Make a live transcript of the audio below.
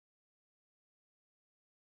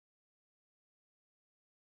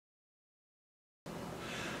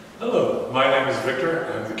Hello, my name is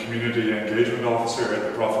Victor. I'm the Community Engagement Officer at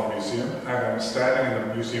the Brothel Museum, and I'm standing in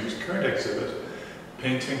the museum's current exhibit,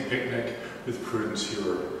 Painting Picnic with Prudence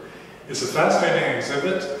Heward. It's a fascinating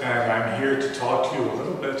exhibit, and I'm here to talk to you a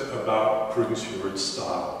little bit about Prudence Heward's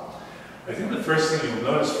style. I think the first thing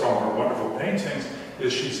you'll notice from her wonderful paintings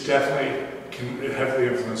is she's definitely heavily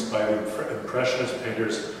influenced by the Impressionist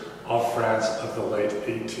painters of France of the late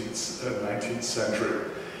 18th and 19th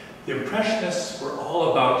century. The Impressionists were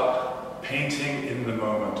all about painting in the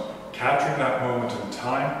moment, capturing that moment in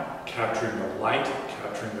time, capturing the light,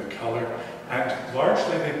 capturing the color, and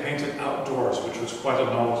largely they painted outdoors, which was quite a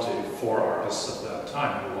novelty for artists of that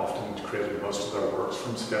time, who often created most of their works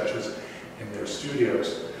from sketches in their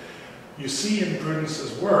studios. You see in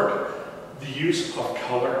Prudence's work the use of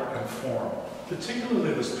color and form,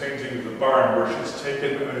 particularly this painting of the barn, where she's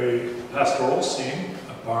taken a pastoral scene,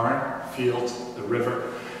 a barn, fields, the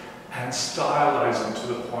river, and stylized them to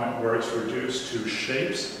the point where it's reduced to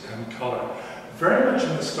shapes and color. Very much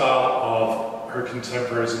in the style of her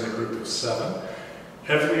contemporaries in the group of seven,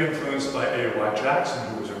 heavily influenced by A.Y. Jackson,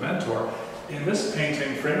 who was her mentor. In this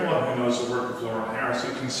painting, for anyone who knows the work of Lauren Harris,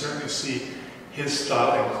 you can certainly see his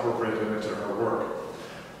style incorporated into her work.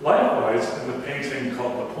 Likewise, in the painting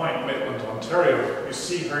called The Point, Maitland, Ontario, you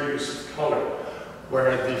see her use of color,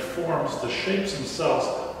 where the forms, the shapes themselves,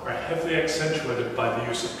 are heavily accentuated by the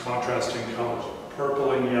use of contrasting colors,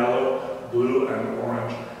 purple and yellow, blue and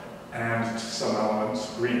orange, and to some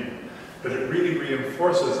elements green. But it really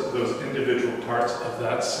reinforces those individual parts of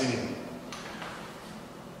that scene.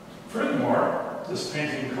 Furthermore, this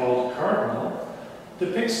painting called Cardinal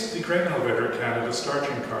depicts the grain elevator Canada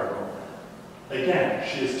starching cardinal. Again,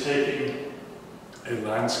 she is taking a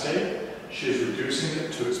landscape, she is reducing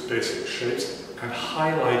it to its basic shapes, and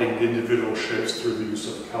highlighting the individual shapes through the use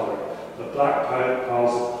of color. The black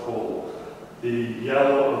piles of coal, the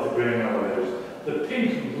yellow of the grain elevators, the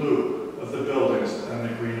pink and blue of the buildings, and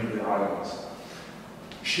the green of the islands.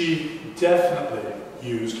 She definitely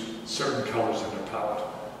used certain colors in her palette.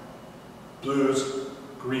 Blues,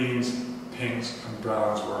 greens, pinks, and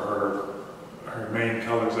browns were her main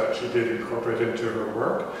colors that she did incorporate into her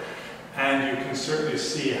work. And you can certainly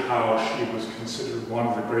see how she was considered one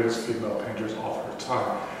of the greatest female painters of her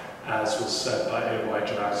time, as was said by A.Y.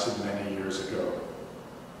 Jackson many years ago.